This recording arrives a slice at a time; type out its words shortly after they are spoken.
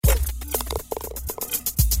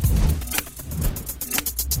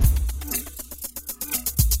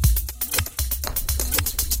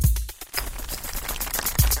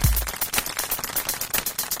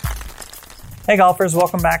Hey golfers,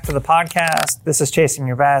 welcome back to the podcast. This is Chasing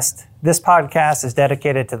Your Best. This podcast is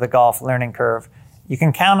dedicated to the golf learning curve. You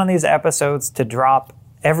can count on these episodes to drop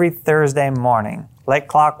every Thursday morning. Like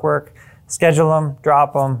clockwork, schedule them,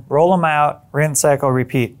 drop them, roll them out, rinse, cycle,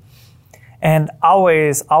 repeat. And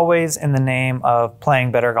always in the name of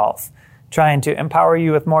playing better golf. Trying to empower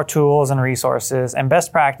you with more tools and resources and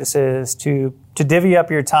best practices to divvy up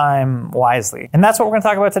your time wisely. And that's what we're going to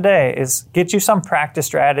talk about today, is get you some practice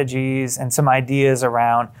strategies and some ideas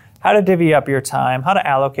around how to divvy up your time, how to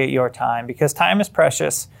allocate your time, because time is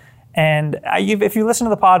precious. And if you listen to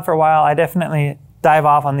the pod for a while, I definitely dive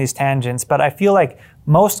off on these tangents, but I feel like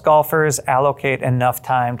most golfers allocate enough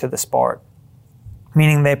time to the sport,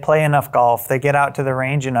 meaning they play enough golf, they get out to the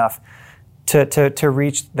range enough to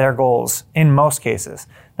reach their goals in most cases.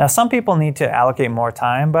 Now, some people need to allocate more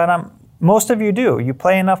time, but most of you do. You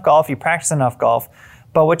play enough golf, you practice enough golf,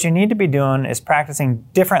 but what you need to be doing is practicing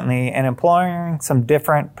differently and employing some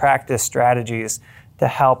different practice strategies to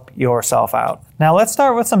help yourself out. Now, let's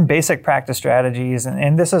start with some basic practice strategies,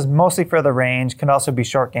 and this is mostly for the range, can also be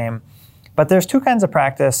short game. But there's two kinds of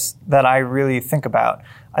practice that I really think about.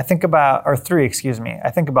 I think about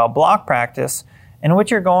block practice, in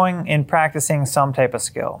which you're going and practicing some type of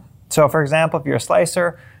skill. So for example, if you're a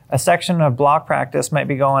slicer, a section of block practice might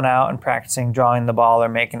be going out and practicing drawing the ball or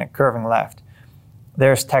making it curving left.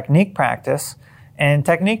 There's technique practice, and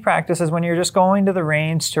technique practice is when you're just going to the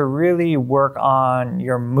range to really work on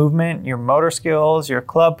your movement, your motor skills, your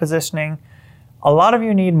club positioning. A lot of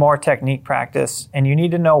you need more technique practice, and you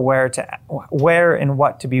need to know where and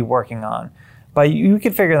what to be working on. But you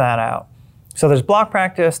can figure that out. So there's block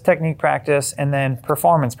practice, technique practice, and then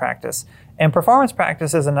performance practice. And performance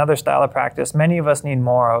practice is another style of practice many of us need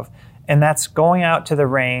more of, and that's going out to the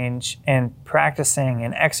range and practicing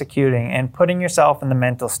and executing and putting yourself in the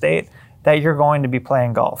mental state that you're going to be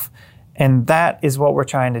playing golf. And that is what we're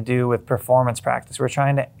trying to do with performance practice. We're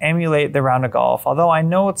trying to emulate the round of golf. Although I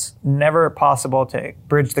know it's never possible to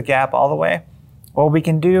bridge the gap all the way, what we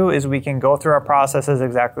can do is we can go through our processes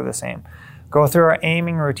exactly the same. Go through our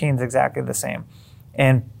aiming routines exactly the same,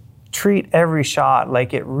 and treat every shot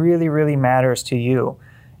like it really, really matters to you.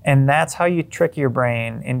 And that's how you trick your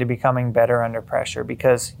brain into becoming better under pressure,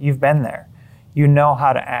 because you've been there. You know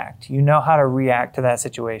how to act. You know how to react to that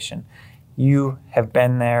situation. You have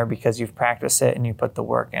been there because you've practiced it and you put the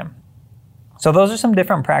work in. So those are some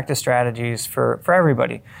different practice strategies for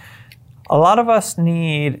everybody. A lot of us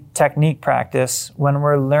need technique practice when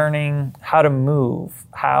we're learning how to move,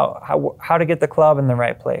 how to get the club in the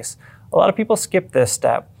right place. A lot of people skip this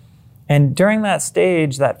step. And during that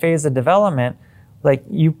stage, that phase of development,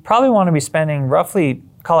 you probably want to be spending roughly,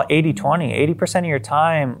 call it 80-20, 80% of your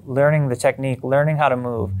time learning the technique, learning how to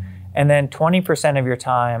move, and then 20% of your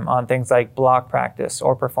time on things like block practice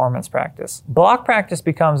or performance practice. Block practice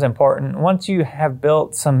becomes important once you have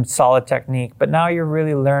built some solid technique, but now you're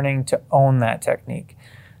really learning to own that technique.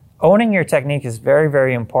 Owning your technique is very,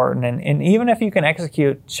 very important, and even if you can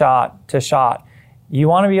execute shot to shot, you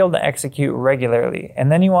want to be able to execute regularly, and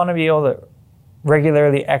then you want to be able to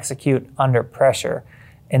regularly execute under pressure.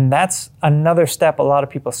 And that's another step a lot of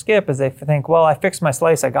people skip, is they think, well, I fixed my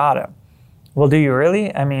slice, I got it. Well, do you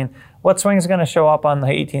really? I mean, what swing is going to show up on the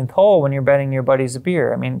 18th hole when you're betting your buddies a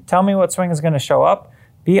beer? I mean, tell me what swing is going to show up,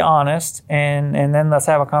 be honest, and then let's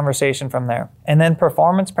have a conversation from there. And then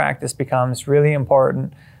performance practice becomes really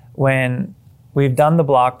important when we've done the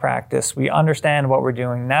block practice, we understand what we're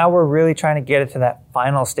doing. Now we're really trying to get it to that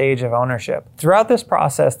final stage of ownership. Throughout this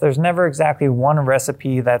process, there's never exactly one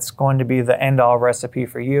recipe that's going to be the end-all recipe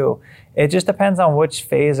for you. It just depends on which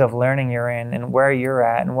phase of learning you're in and where you're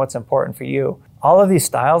at and what's important for you. All of these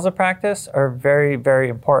styles of practice are very, very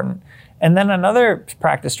important. And then another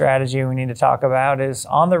practice strategy we need to talk about is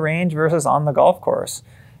on the range versus on the golf course.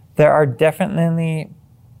 There are definitely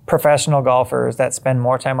professional golfers that spend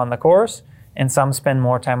more time on the course, and some spend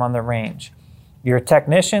more time on the range. Your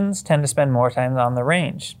technicians tend to spend more time on the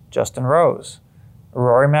range. Justin Rose,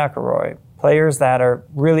 Rory McIlroy, players that are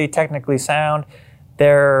really technically sound.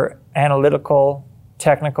 They're analytical,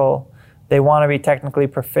 technical. They want to be technically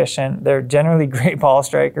proficient. They're generally great ball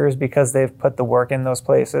strikers because they've put the work in those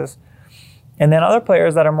places. And then other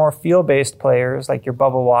players that are more field-based players, like your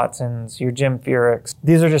Bubba Watsons, your Jim Furyk's.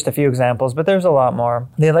 These are just a few examples, but there's a lot more.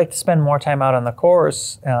 They like to spend more time out on the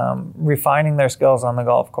course, refining their skills on the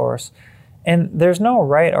golf course. And there's no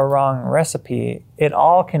right or wrong recipe. It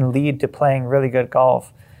all can lead to playing really good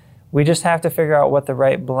golf. We just have to figure out what the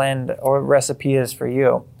right blend or recipe is for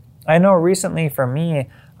you. I know recently for me,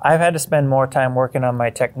 I've had to spend more time working on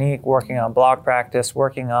my technique, working on block practice,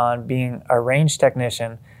 working on being a range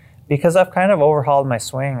technician, because I've kind of overhauled my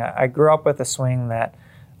swing. I grew up with a swing that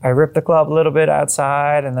I ripped the club a little bit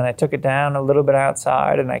outside, and then I took it down a little bit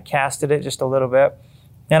outside, and I casted it just a little bit.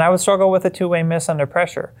 And I would struggle with a two-way miss under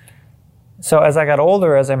pressure. So as I got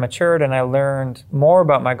older, as I matured, and I learned more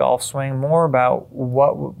about my golf swing, more about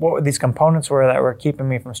what these components were that were keeping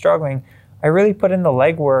me from struggling, I really put in the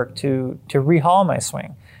legwork to rehaul my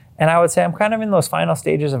swing. And I would say I'm kind of in those final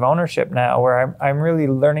stages of ownership now where I'm really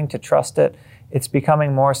learning to trust it. It's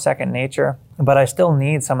becoming more second nature, but I still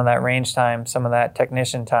need some of that range time, some of that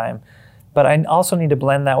technician time. But I also need to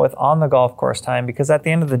blend that with on the golf course time, because at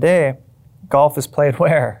the end of the day, golf is played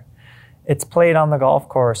where? It's played on the golf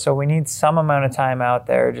course. So we need some amount of time out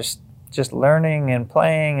there just learning and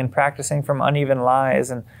playing and practicing from uneven lies,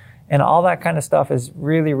 and all that kind of stuff is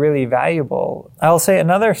really, really valuable. I'll say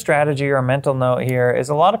another strategy or a mental note here is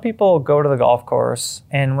a lot of people go to the golf course,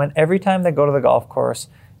 and every time they go to the golf course,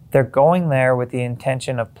 they're going there with the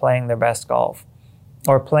intention of playing their best golf,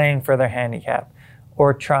 or playing for their handicap,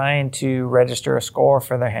 or trying to register a score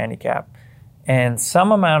for their handicap. And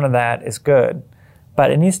some amount of that is good,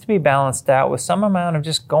 but it needs to be balanced out with some amount of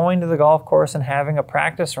just going to the golf course and having a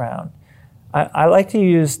practice round. I like to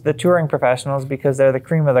use the touring professionals because they're the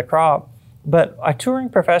cream of the crop, but a touring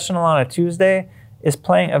professional on a Tuesday is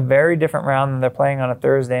playing a very different round than they're playing on a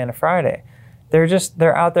Thursday and a Friday.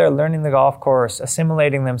 They're out there learning the golf course,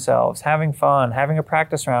 assimilating themselves, having fun, having a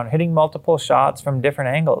practice round, hitting multiple shots from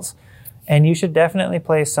different angles. And you should definitely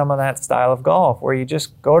play some of that style of golf where you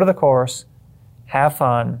just go to the course, have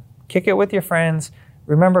fun, kick it with your friends.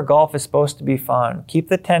 Remember, golf is supposed to be fun. Keep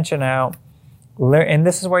the tension out. And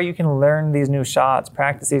this is where you can learn these new shots,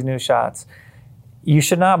 practice these new shots. You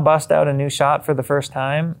should not bust out a new shot for the first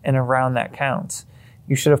time in a round that counts.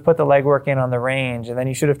 You should have put the legwork in on the range, and then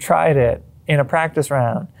you should have tried it in a practice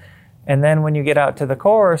round. And then when you get out to the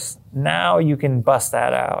course, now you can bust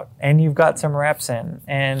that out, and you've got some reps in,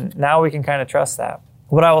 and now we can kind of trust that.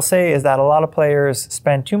 What I will say is that a lot of players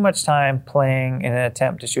spend too much time playing in an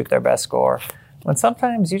attempt to shoot their best score, when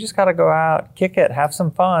sometimes you just got to go out, kick it, have some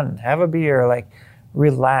fun, have a beer,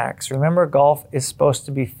 relax. Remember, golf is supposed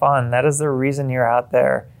to be fun. That is the reason you're out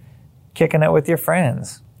there kicking it with your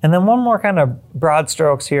friends. And then one more kind of broad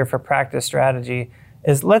strokes here for practice strategy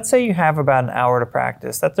is, let's say you have about an hour to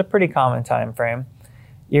practice. That's a pretty common time frame.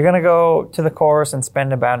 You're going to go to the course and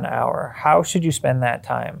spend about an hour. How should you spend that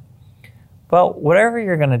time? Well, whatever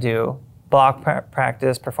you're going to do, block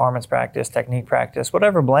practice, performance practice, technique practice,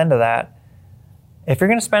 whatever blend of that, if you're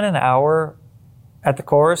going to spend an hour at the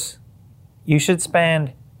course, you should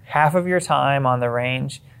spend half of your time on the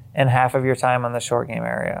range and half of your time on the short game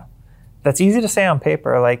area. That's easy to say on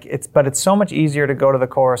paper, but it's so much easier to go to the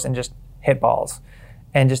course and just hit balls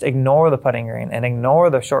and just ignore the putting green and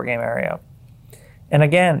ignore the short game area. And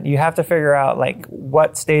again, you have to figure out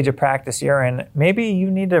what stage of practice you're in. Maybe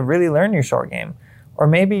you need to really learn your short game, or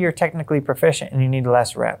maybe you're technically proficient and you need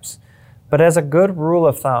less reps. But as a good rule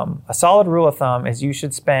of thumb, a solid rule of thumb is you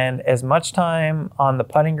should spend as much time on the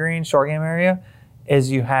putting green, short game area,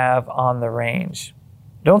 as you have on the range.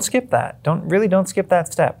 Don't skip that. Don't skip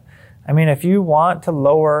that step. I mean, if you want to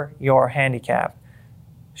lower your handicap,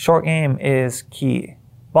 short game is key.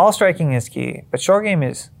 Ball striking is key, but short game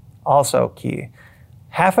is also key.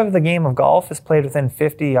 Half of the game of golf is played within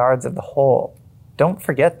 50 yards of the hole. Don't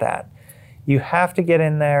forget that. You have to get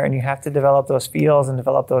in there and you have to develop those feels and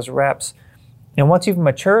develop those reps. And once you've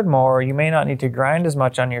matured more, you may not need to grind as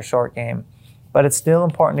much on your short game, but it's still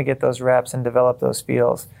important to get those reps and develop those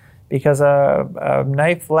feels, because a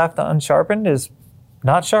knife left unsharpened is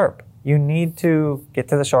not sharp. You need to get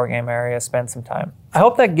to the short game area, spend some time. I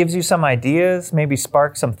hope that gives you some ideas, maybe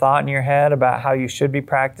spark some thought in your head about how you should be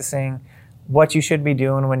practicing, what you should be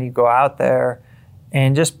doing when you go out there,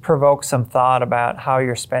 and just provoke some thought about how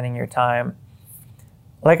you're spending your time.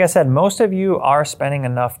 Like I said, most of you are spending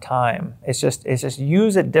enough time. It's just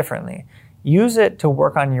use it differently. Use it to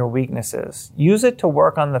work on your weaknesses. Use it to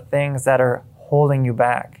work on the things that are holding you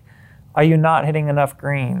back. Are you not hitting enough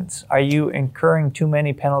greens? Are you incurring too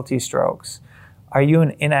many penalty strokes? Are you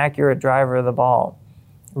an inaccurate driver of the ball?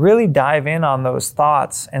 Really dive in on those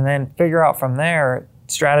thoughts and then figure out from there,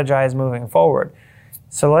 strategize moving forward.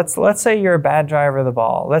 So let's say you're a bad driver of the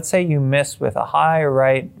ball. Let's say you miss with a high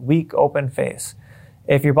right, weak open face.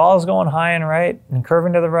 If your ball is going high and right and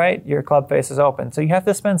curving to the right, your club face is open. So you have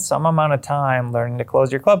to spend some amount of time learning to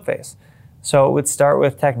close your club face. So it would start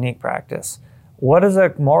with technique practice. What does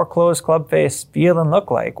a more closed club face feel and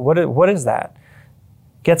look like? What is that?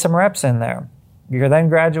 Get some reps in there. You then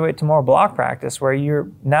graduate to more block practice, where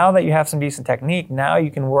now that you have some decent technique, now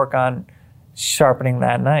you can work on sharpening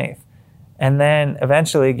that knife. and then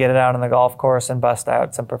eventually get it out on the golf course and bust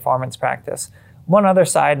out some performance practice. One other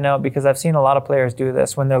side note, because I've seen a lot of players do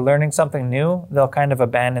this, when they're learning something new, they'll kind of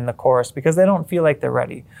abandon the course because they don't feel like they're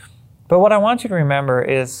ready. But what I want you to remember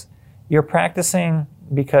is you're practicing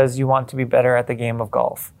because you want to be better at the game of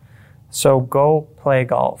golf. So go play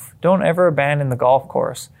golf. Don't ever abandon the golf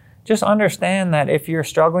course. Just understand that if you're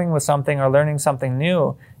struggling with something or learning something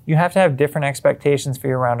new, you have to have different expectations for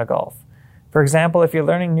your round of golf. For example, if you're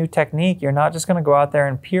learning new technique, you're not just going to go out there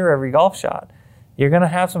and peer every golf shot. You're going to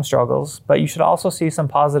have some struggles, but you should also see some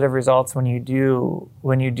positive results when you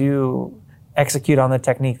do execute on the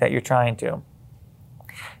technique that you're trying to.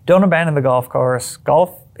 Don't abandon the golf course.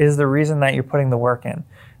 Golf is the reason that you're putting the work in.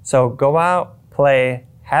 So go out, play,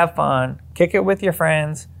 have fun, kick it with your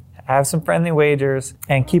friends, have some friendly wagers,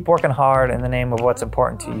 and keep working hard in the name of what's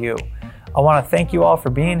important to you. I want to thank you all for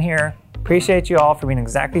being here. Appreciate you all for being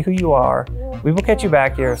exactly who you are. We will catch you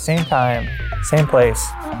back here, same time, same place,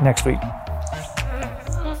 next week.